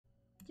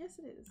Yes,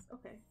 it is.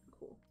 Okay,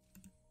 cool.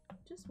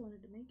 Just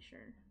wanted to make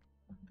sure.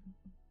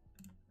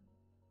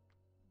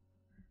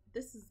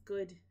 This is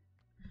good.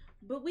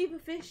 But we've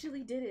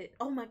officially did it.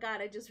 Oh my god,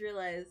 I just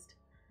realized.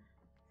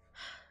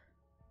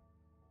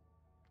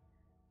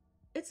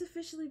 It's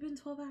officially been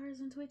 12 hours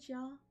on Twitch,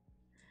 y'all.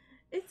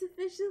 It's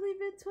officially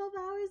been 12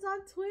 hours on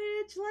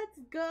Twitch. Let's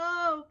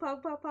go.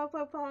 Pog, pog, pog,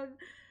 pog, pog.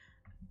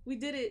 We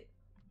did it.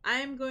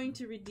 I'm going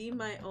to redeem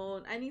my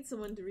own. I need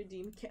someone to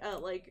redeem,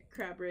 like,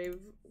 Crab Rave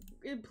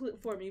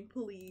for me,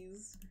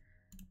 please.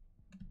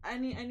 I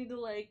need to,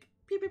 like,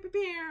 pew, pew, pew,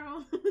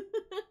 pew.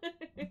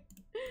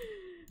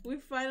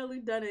 We've finally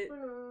done it.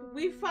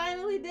 We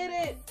finally did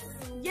it.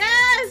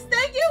 Yes!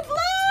 Thank you, Blue!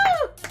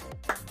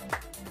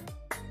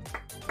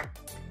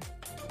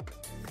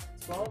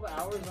 12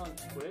 hours on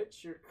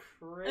Twitch? You're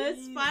crazy.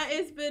 It's fine.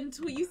 It's been.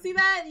 You see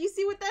that? You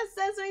see what that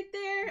says right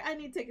there? I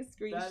need to take a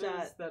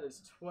screenshot. That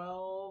is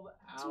 12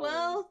 hours.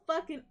 12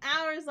 fucking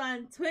hours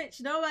on Twitch.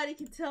 Nobody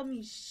can tell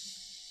me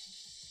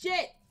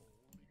shit.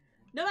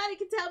 Nobody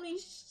can tell me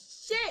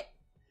shit.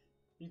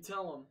 You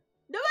tell them.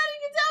 Nobody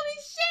can tell me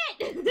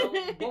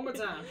shit. One more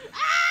time.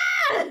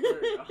 Ah!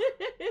 There you go.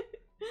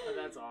 Oh,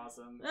 that's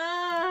awesome.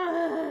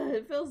 Ah,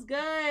 it feels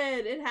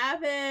good. It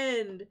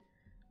happened.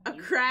 A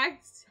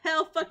cracked.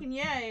 Hell fucking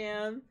yeah, I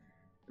am.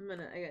 I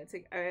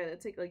gotta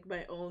take like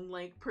my own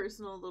like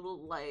personal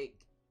little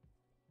like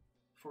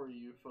for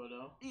you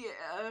photo.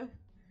 Yeah.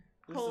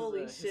 This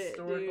Holy is a shit,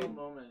 historical dude.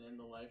 moment in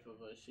the life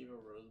of Shiva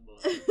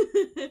Rosebud.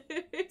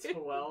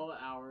 12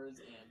 hours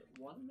and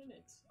 1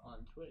 minute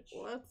on Twitch.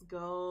 Let's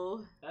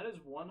go. That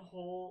is one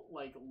whole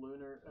like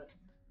lunar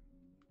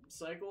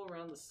cycle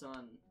around the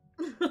sun.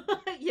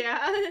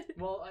 Yeah.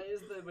 Well,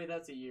 wait,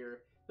 that's a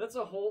year. That's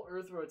a whole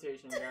Earth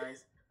rotation,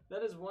 guys.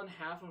 That is one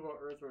half of our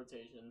Earth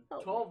rotation.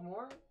 Oh. 12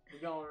 more? We're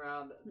going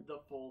around the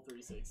full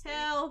 360.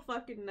 Hell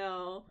fucking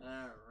no.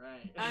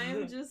 Alright.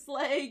 I'm just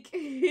like...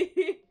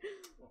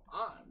 Well,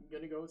 I'm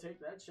gonna go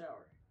take that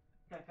shower.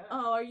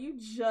 Oh, are you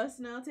just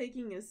now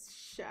taking a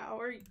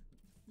shower?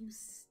 You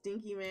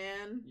stinky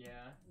man.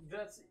 Yeah.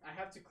 I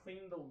have to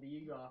clean the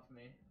league off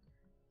me.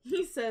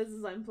 He says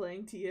as I'm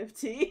playing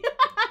TFT.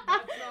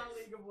 That's not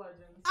League of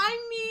Legends. I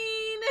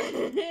mean,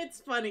 it's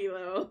funny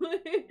though.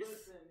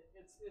 Listen,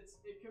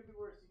 it could be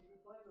worse. You can be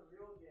playing the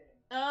real game.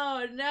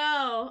 Oh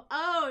no!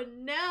 Oh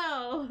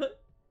no! It's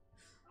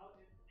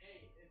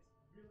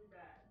really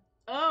bad.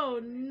 Oh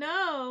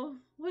no!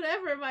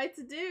 Whatever am I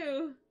to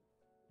do?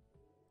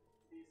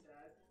 Be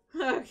sad.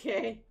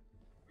 Okay.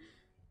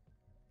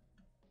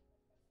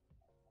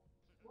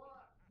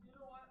 Well, you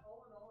know what?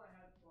 All in all, I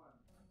had fun.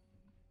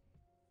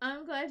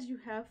 I'm glad you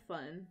have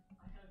fun.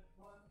 I had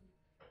fun.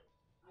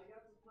 I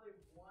got to play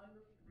one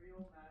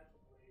real match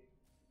of League.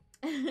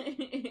 The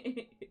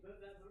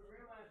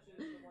real match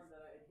is the one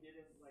that I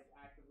didn't like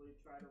actively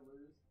try to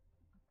lose.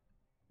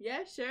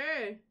 Yeah,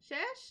 sure.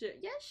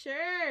 Yeah,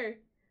 sure.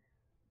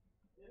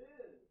 It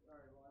is.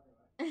 Alright, well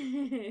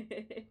anyway.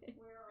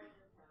 Where are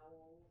the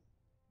towels?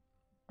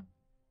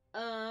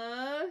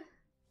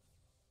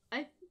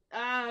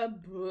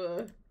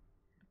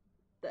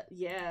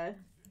 Yeah.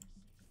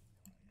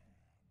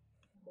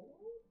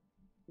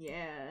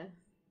 Yeah.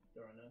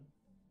 There are none.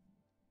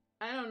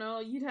 I don't know.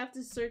 You'd have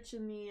to search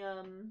in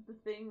the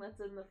thing that's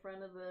in the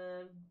front of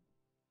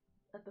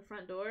at the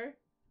front door.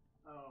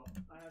 Oh,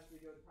 I have to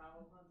go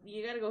towel hunting?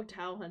 You gotta go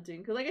towel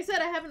hunting. Cause like I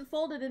said, I haven't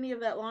folded any of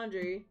that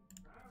laundry.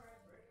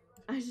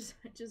 I just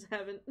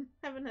haven't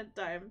had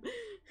time.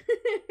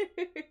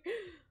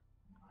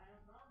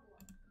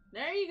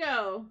 There you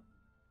go.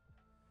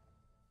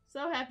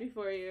 So happy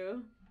for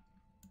you.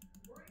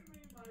 Bring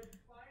me my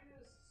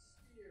finest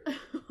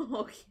spear.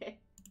 Okay.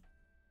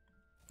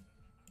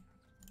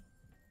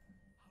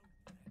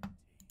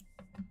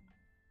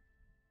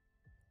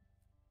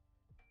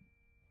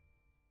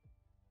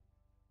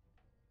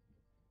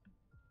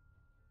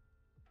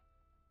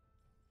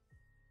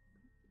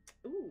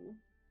 Ooh.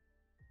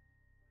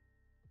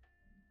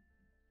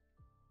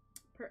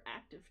 Per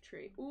active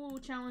trait. Ooh,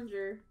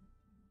 challenger.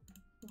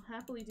 We'll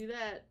happily do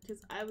that,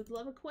 because I would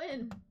love a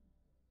Quinn.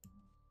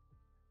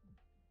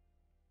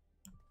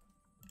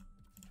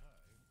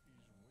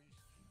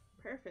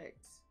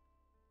 Perfect.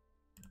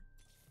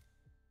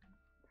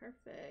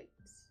 Perfect.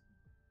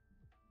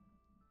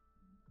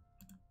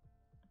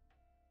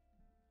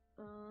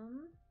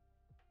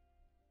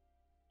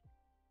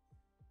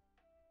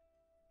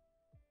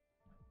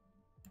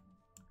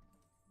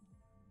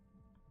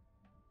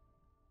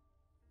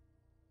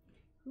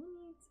 Who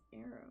needs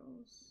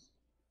arrows?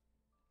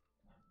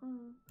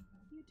 Oh,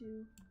 you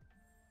do.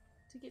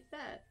 To get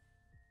that.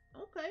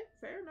 Okay,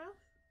 fair enough.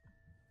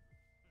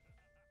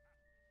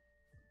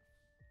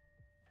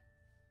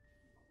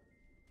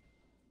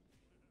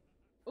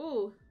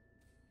 Ooh.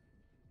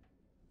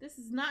 This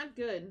is not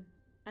good.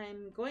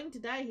 I'm going to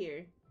die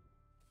here.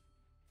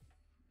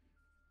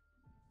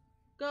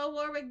 Go,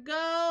 Warwick,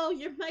 go!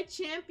 You're my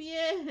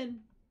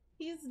champion!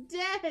 He's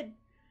dead!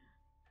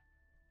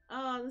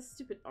 Oh, this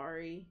stupid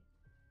Ari.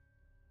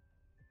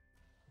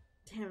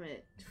 Damn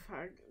it.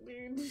 Fuck,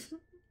 dude.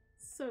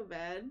 So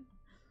bad.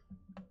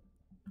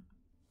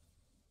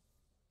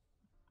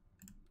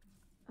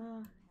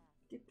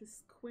 Get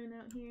this Quinn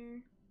out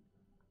here.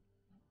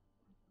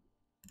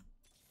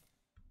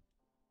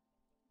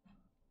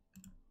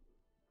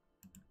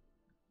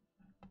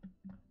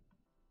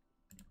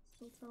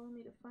 Still telling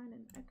me to find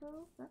an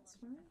echo? That's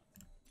fine.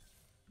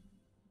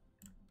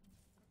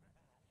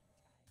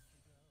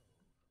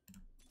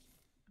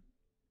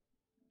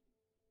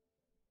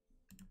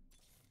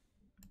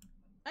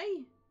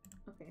 Aye!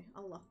 Okay,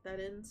 I'll lock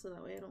that in so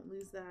that way I don't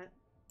lose that.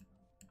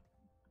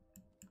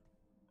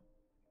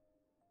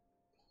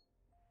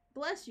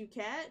 Bless you,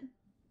 cat!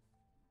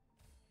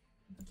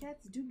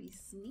 Cats do be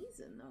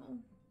sneezing, though.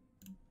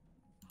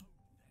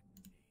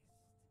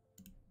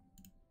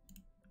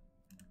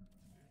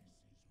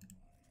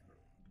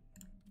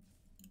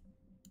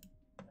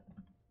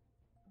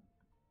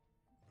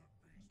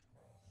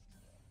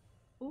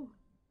 Ooh.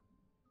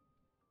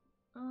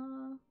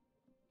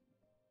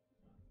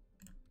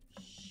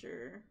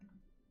 Sure.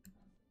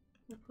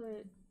 We'll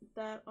put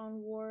that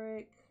on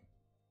Warwick.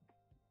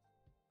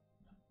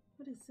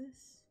 What is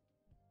this?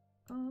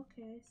 Oh,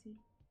 okay, I see.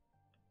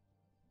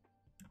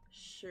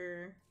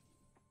 Sure.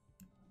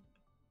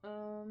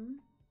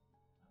 Bleh.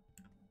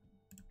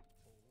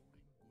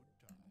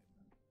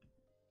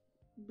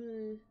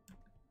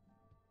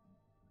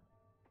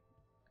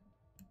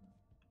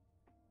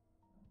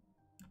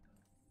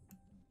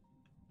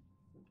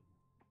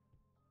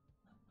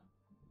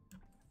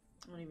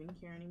 I don't even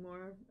care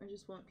anymore. I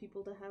just want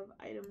people to have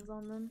items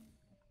on them.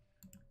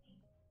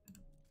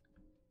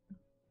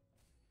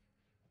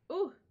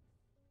 Ooh!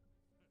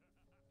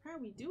 How are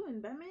we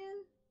doing, Batman?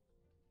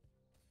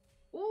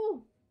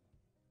 Ooh!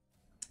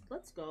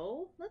 Let's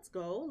go. Let's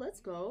go. Let's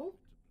go.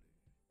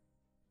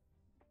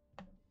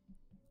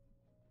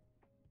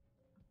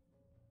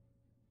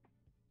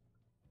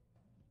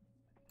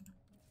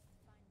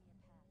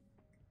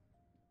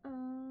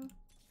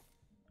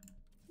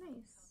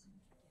 Nice.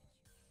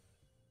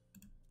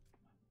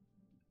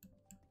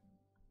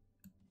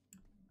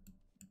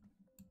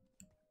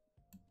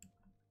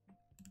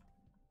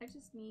 I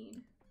just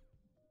need...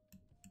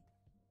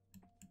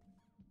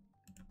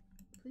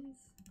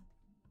 Please.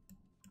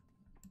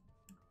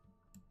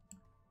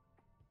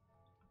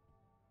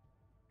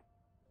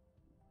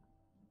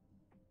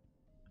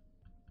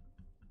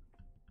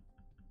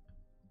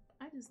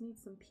 I just need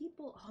some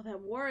people. Oh,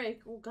 that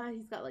Warwick. Oh god,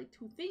 he's got like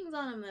 2 things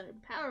on him that are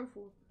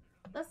powerful.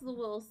 That's a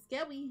little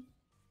scary.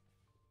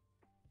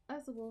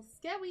 That's a little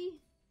scary.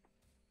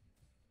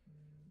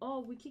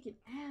 Oh, we kicking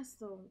ass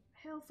though.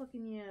 Hell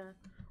fucking yeah.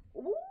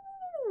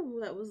 Ooh,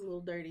 that was a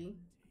little dirty.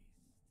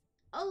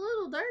 A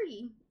little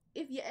dirty,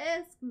 if you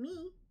ask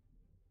me.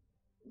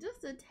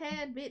 Just a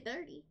tad bit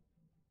dirty.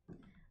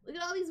 Look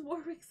at all these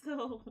Warwicks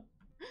though.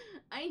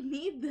 I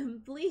need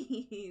them,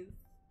 please.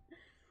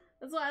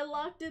 That's why I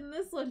locked in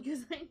this one,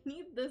 because I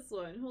need this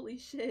one. Holy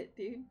shit,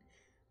 dude.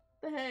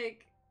 The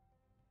heck?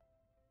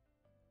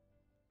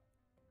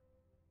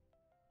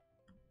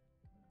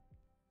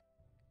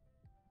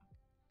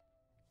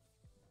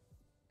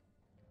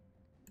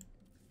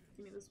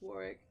 Give me this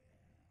Warwick.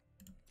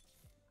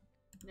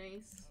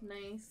 Nice,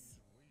 nice.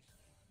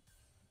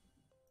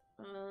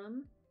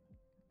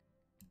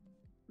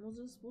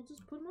 We'll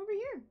just put him over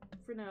here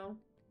for now.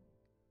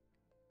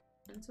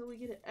 Until we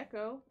get an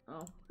echo.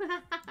 Oh.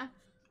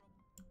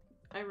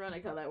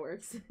 Ironic how that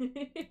works.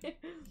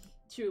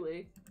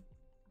 Truly.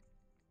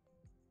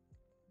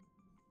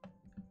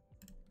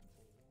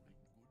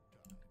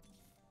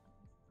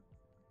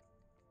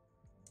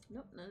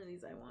 Nope, none of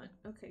these I want.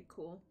 Okay,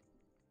 cool.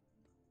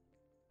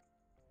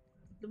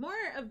 The more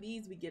of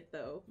these we get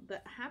though, the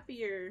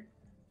happier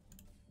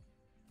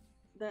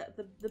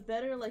the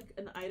better like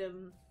an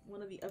item,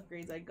 one of the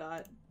upgrades I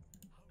got.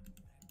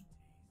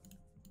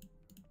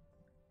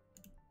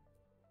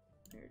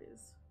 There it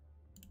is.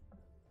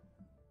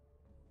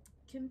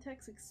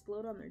 Kimtex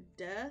explode on their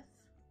death.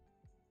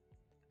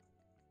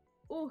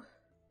 Oh.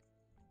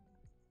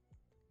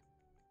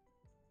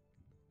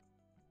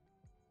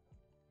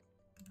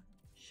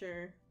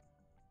 Sure.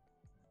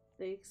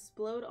 They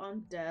explode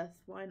on death.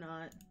 Why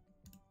not?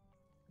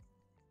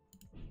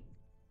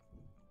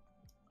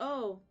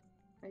 Oh,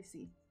 I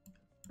see.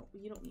 Oh,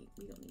 we don't need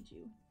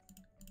you.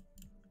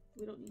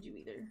 We don't need you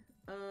either.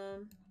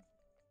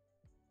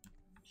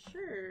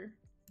 Sure.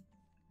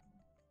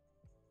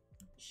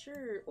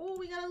 Sure. Oh,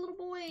 we got a little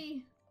boy.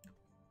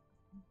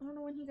 I don't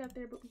know when he got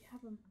there, but we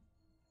have him.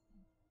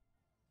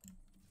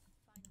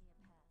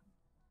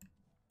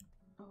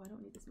 Oh, I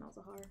don't need this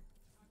Malzahar.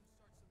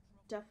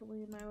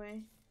 Definitely in my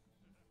way.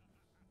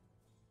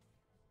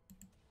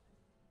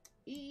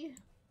 E.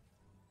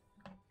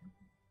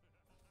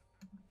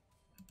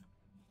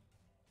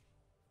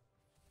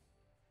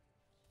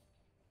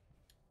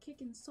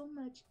 Kicking so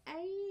much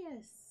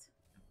ass.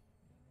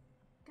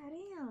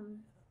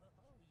 Goddamn.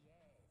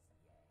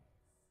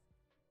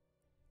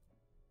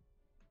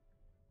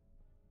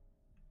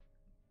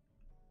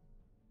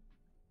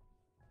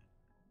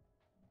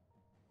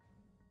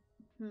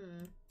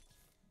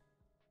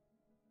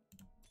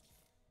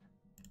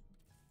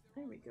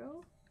 There we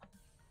go.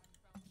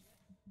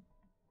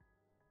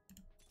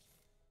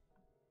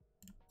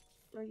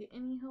 I get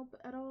any help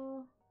at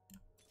all?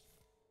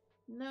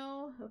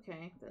 No?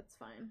 Okay, that's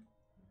fine.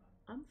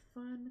 I'm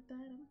fine with that.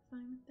 I'm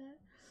fine with that.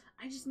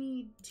 I just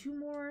need 2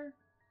 more.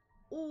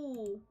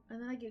 Ooh,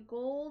 and then I get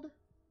gold.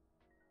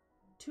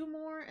 2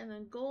 more and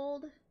then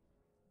gold.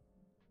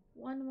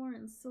 1 more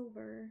and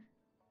silver.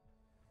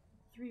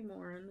 3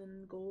 more and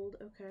then gold.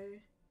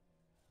 Okay.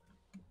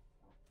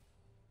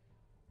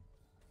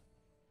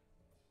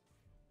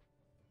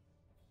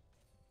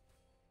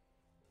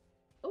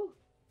 Oh,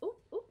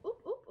 oop, oop,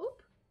 oop, oop,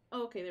 oop.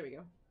 Oh, okay, there we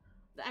go.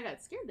 I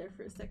got scared there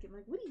for a second.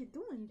 Like, what are you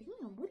doing?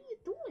 Damn, what are you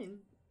doing?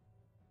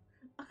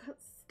 I got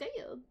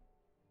scared.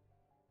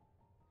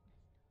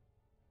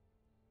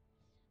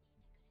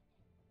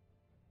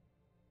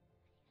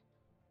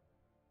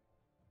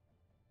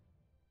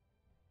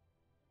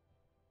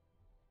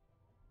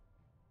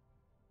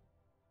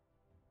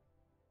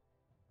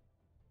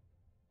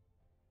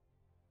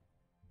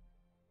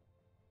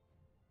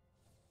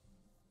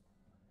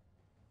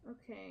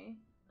 Okay.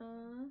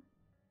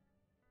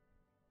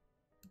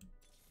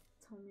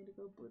 Tell me to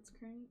go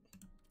blitzcrank.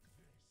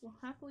 We'll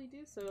happily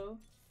do so.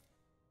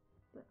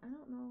 But I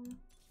don't know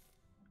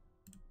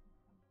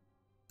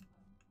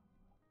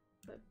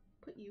if I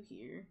put you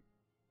here.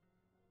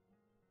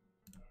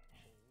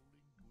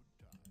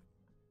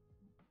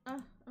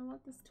 Ah, I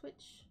want this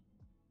Twitch.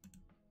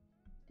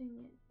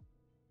 Dang it.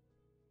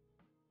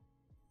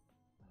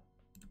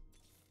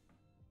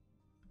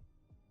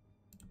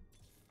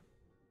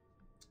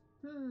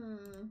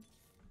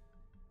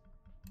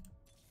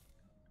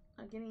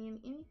 Not getting in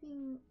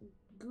anything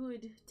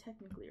good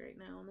technically right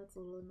now, and that's a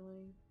little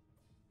annoying.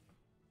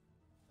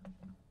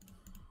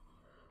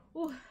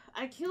 Oh,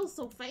 I kill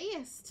so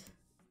fast.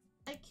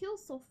 I kill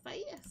so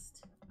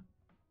fast.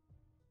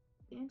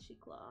 Banshee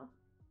Claw.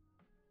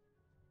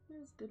 What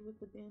is good with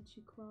the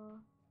Banshee Claw?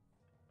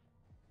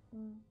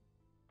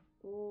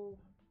 Oh.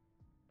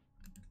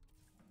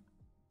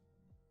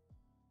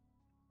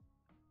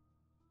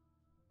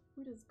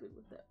 What is good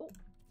with that? Oh,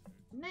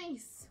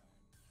 nice.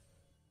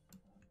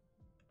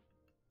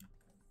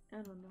 I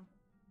don't know.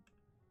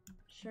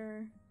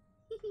 Sure.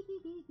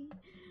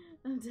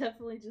 I'm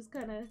definitely just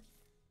kind of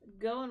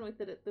going with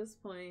it at this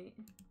point.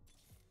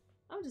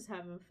 I'm just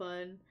having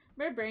fun.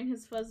 My brain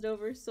has fuzzed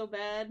over so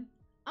bad.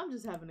 I'm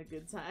just having a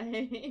good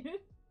time.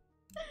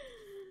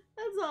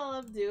 That's all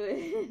I'm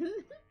doing.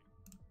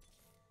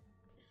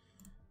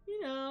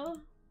 You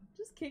know,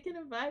 just kicking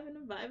and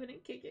vibing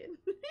and kicking.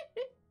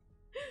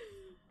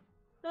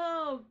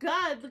 Oh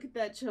god, look at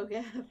that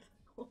Cho'Gath.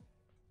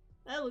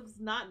 That looks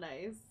not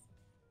nice.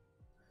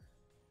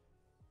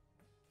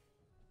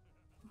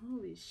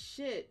 Holy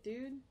shit,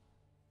 dude.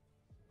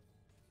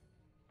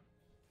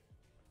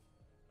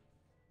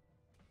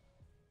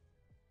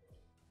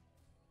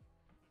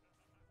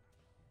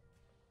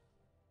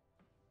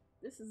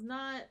 This is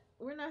not,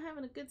 we're not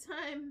having a good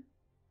time.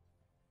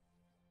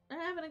 Not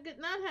having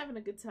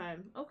a good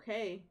time.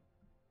 Okay.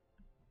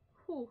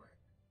 Whew.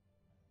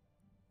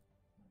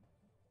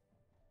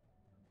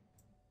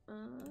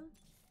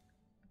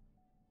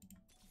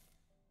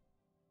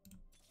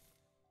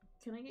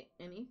 Can I get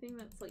anything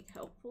that's like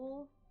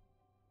helpful?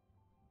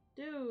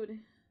 Dude.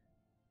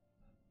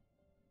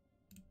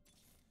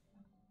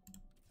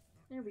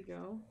 There we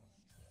go.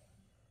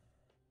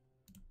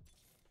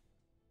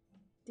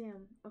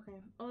 Damn,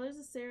 okay. Oh, there's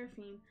a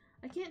Seraphine.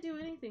 I can't do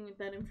anything with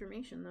that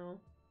information though.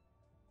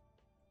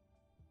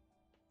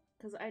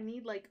 Because I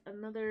need like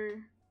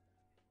another...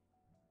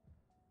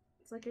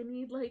 It's like I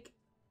need like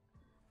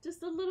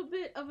just a little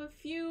bit of a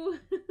few...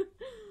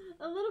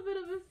 a little bit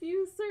of a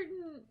few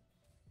certain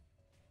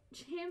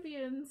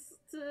champions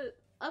to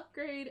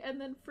upgrade and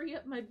then free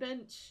up my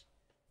bench.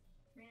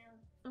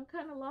 I'm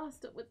kind of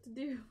lost at what to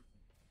do.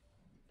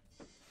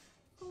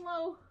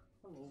 Hello.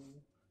 Hello.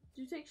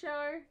 Did you take a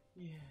shower?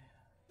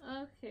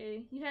 Yeah.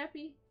 Okay. You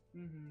happy?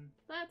 Mm-hmm.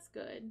 That's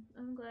good.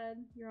 I'm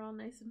glad you're all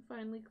nice and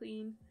finely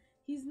clean.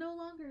 He's no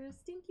longer a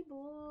stinky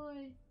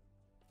boy.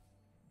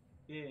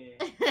 Yeah.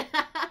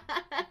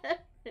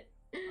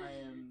 I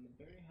am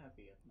very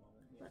happy at the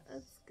moment. Yes.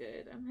 That's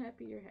good. I'm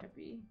happy you're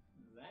happy.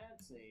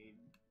 That's a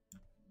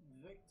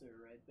Victor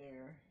right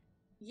there.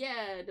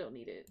 Yeah, I don't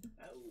need it.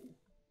 Oh.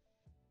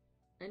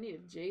 I need a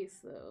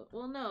Jace though.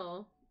 Well,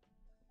 no.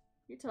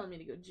 You're telling me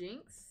to go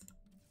Jinx?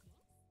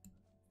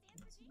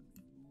 It's a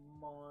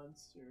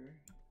monster.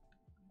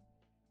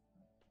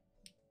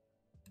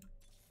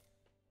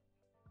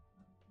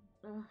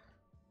 Ugh.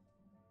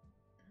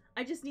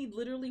 I just need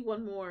literally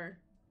 1 more.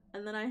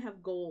 And then I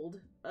have gold.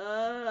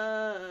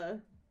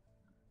 Gotta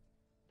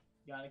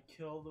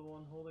kill the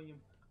one holding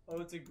him.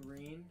 Oh, it's a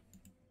green?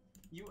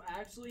 You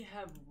actually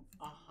have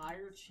a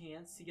higher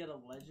chance to get a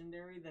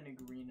legendary than a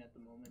green at the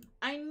moment.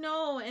 I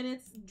know, and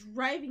it's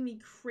driving me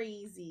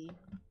crazy.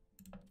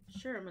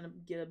 Sure, I'm gonna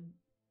get a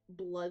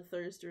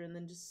Bloodthirster and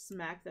then just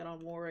smack that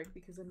on Warwick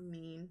because I'm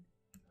mean.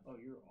 Oh,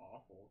 you're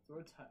awful.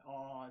 Throw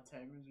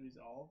Tiger's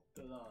Resolve?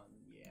 But,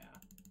 yeah.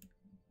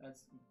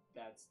 That's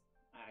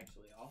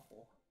actually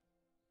awful.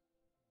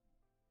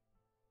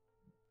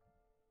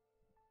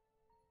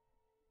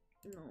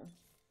 No.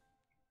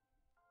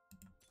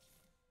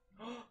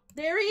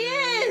 There he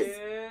is!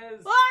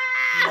 is!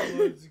 Ah!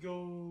 Let's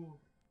go!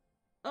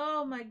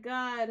 Oh my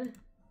god.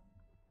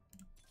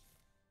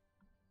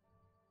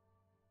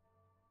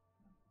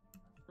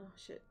 Oh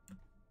shit.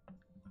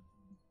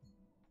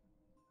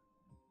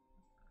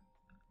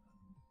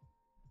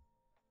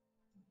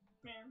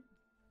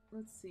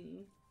 Let's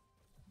see.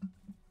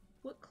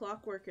 What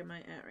clockwork am I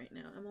at right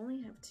now? I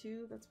only have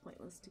 2. That's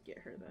pointless to get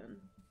her then.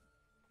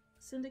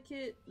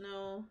 Syndicate?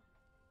 No.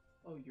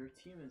 Oh, your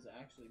team is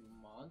actually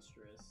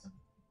monstrous.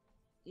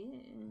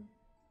 Yeah.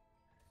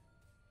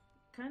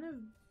 Kind of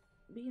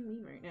being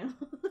mean right now.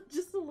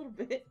 Just a little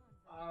bit.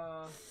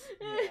 Yeah.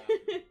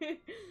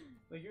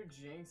 Like, your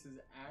Jinx is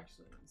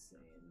actually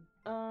insane.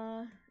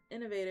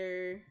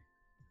 Innovator.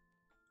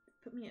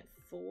 Put me at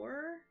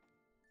 4?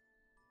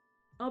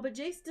 Oh, but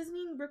Jace doesn't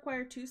he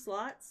require 2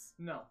 slots?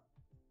 No.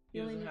 He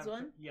only needs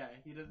 1? Yeah,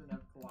 he doesn't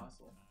have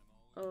Colossal.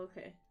 Oh,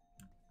 okay.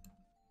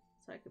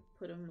 So I could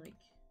put him, like...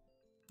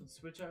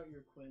 Switch out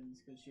your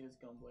Quins, because she has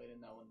Gunblade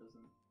and that one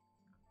doesn't.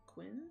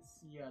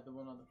 Quins? Yeah, the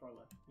one on the far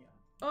left. Yeah.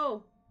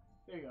 Oh!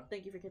 There you go.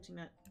 Thank you for catching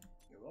that.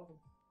 You're welcome.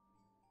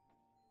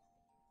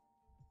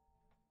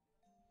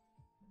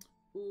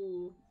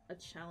 Ooh, a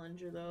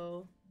challenger,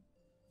 though.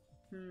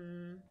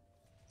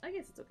 I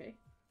guess it's okay.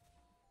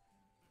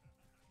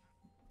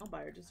 I'll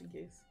buy her just in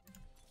case.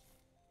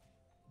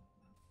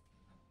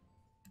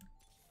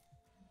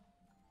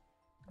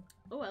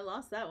 Oh, I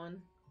lost that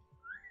one.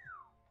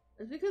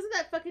 It's because of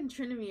that fucking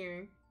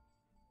Tryndamere.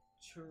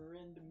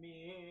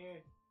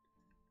 Tryndamere.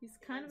 He's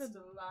kind of a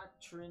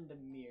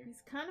Tryndamere.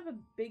 He's kind of a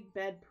big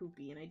bad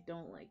poopy, and I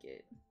don't like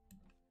it.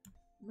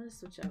 I'm gonna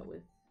switch out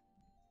with.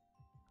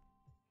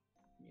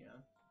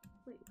 Yeah.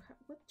 Wait,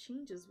 what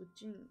changes with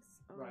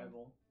Jinx?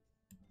 Rival.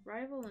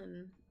 Rival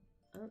and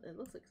it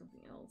looks like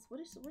something else. What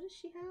does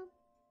she have?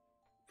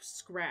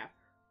 Scrap.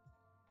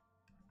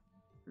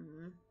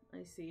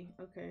 I see.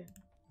 Okay.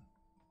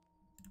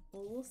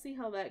 Well, we'll see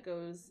how that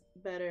goes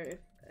better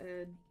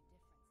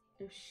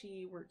if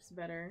she works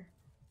better.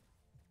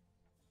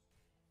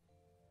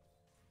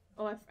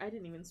 Oh, I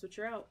didn't even switch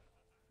her out.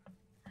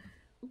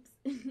 Oops.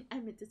 I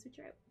meant to switch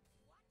her out.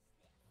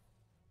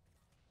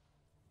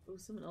 Oh,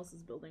 someone else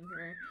is building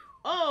her.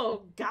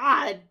 Oh,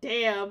 god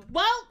damn.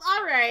 Well,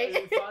 alright.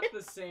 You fought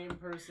the same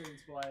person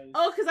twice.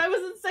 Oh, because I was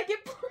in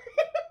second place.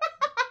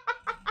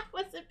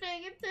 Wasn't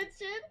paying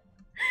attention.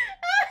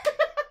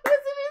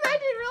 I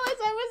didn't realize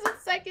I was in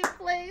second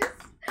place.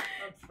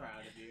 I'm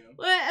proud of you.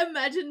 Well,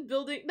 imagine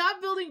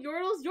not building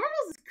Yordles.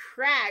 Yordles is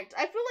cracked.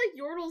 I feel like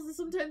Yordles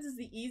sometimes is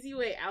the easy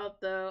way out,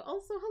 though.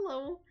 Also,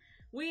 hello.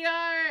 We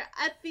are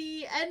at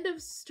the end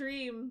of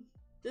stream.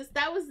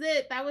 That was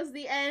it. That was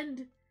the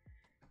end.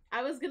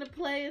 I was gonna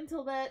play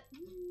until that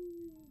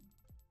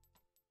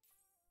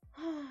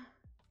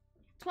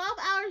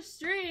 12-hour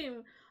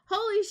stream.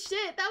 Holy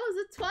shit, that was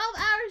a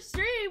 12-hour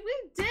stream.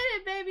 We did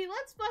it, baby.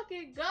 Let's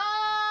fucking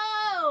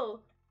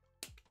go.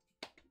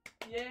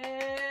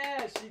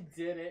 Yeah, she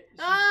did it.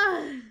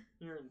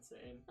 You're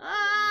insane.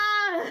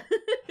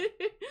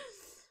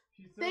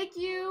 Thank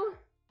you.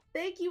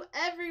 Thank you,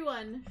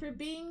 everyone, for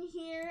being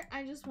here.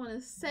 I just want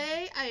to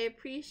say I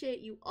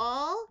appreciate you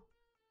all.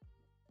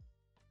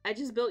 I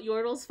just built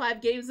Yordles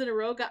 5 games in a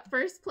row, got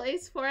first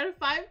place 4 out of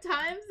 5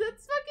 times.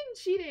 That's fucking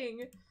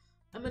cheating.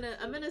 I'm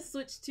gonna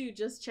switch to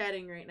just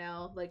chatting right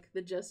now, like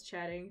the just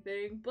chatting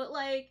thing. But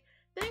like,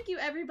 thank you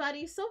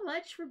everybody so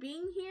much for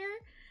being here.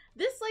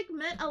 This like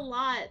meant a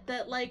lot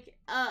that like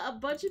a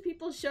bunch of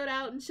people showed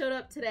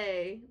up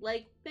today.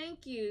 Like,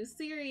 thank you,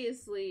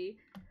 seriously.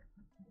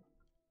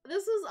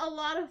 This was a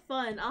lot of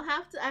fun.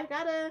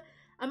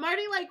 I'm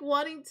already like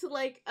wanting to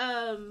like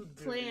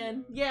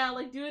plan. Yeah,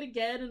 like do it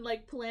again and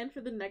like plan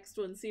for the next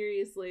one,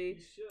 seriously.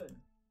 You should.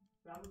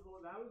 That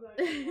was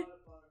actually a lot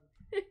of fun.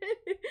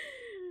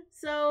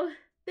 So,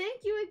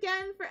 thank you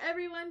again for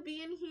everyone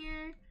being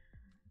here.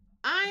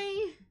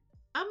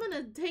 I'm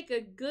gonna take a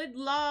good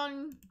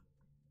long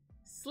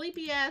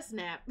sleepy ass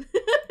nap.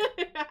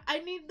 I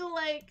need to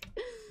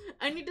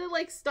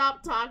like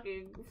stop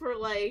talking for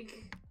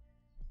like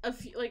a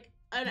few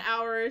an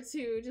hour or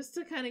two just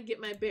to kind of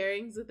get my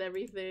bearings with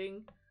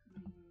everything.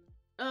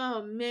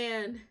 Oh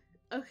man.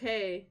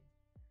 Okay.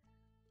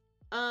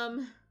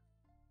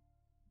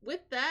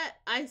 With that,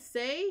 I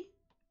say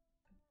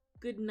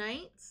good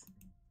night.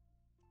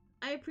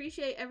 I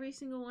appreciate every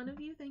single one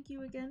of you. Thank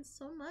you again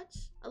so much.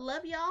 I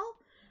love y'all.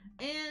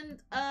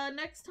 And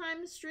next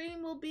time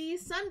stream will be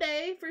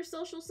Sunday for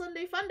Social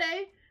Sunday Fun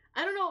Day.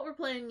 I don't know what we're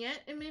playing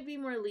yet. It may be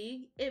more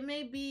League. It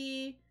may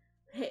be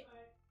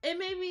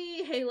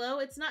Halo.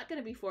 It's not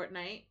gonna be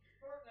Fortnite.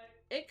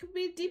 It could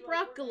be Deep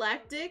Rock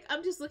Galactic.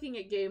 I'm just looking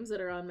at games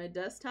that are on my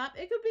desktop.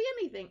 It could be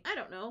anything. I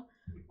don't know.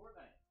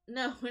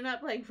 No, we're not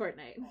playing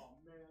Fortnite. Oh,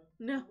 man.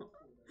 No.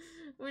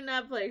 We're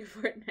not playing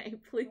Fortnite,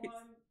 please.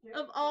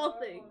 Of all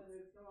things.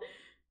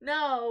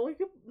 No,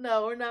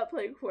 we're not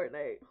playing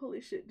Fortnite.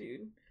 Holy shit,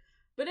 dude.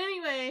 But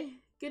anyway,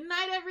 good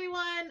night,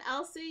 everyone.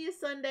 I'll see you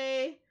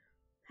Sunday.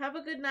 Have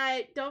a good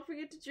night. Don't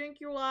forget to drink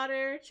your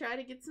water. Try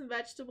to get some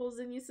vegetables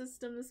in your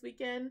system this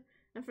weekend.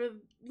 And for,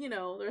 you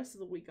know, the rest of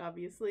the week,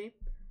 obviously.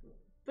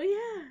 But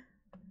yeah.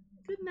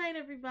 Good night,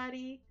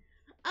 everybody.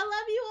 I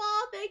love you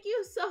all. Thank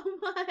you so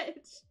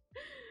much.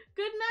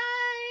 Good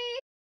night.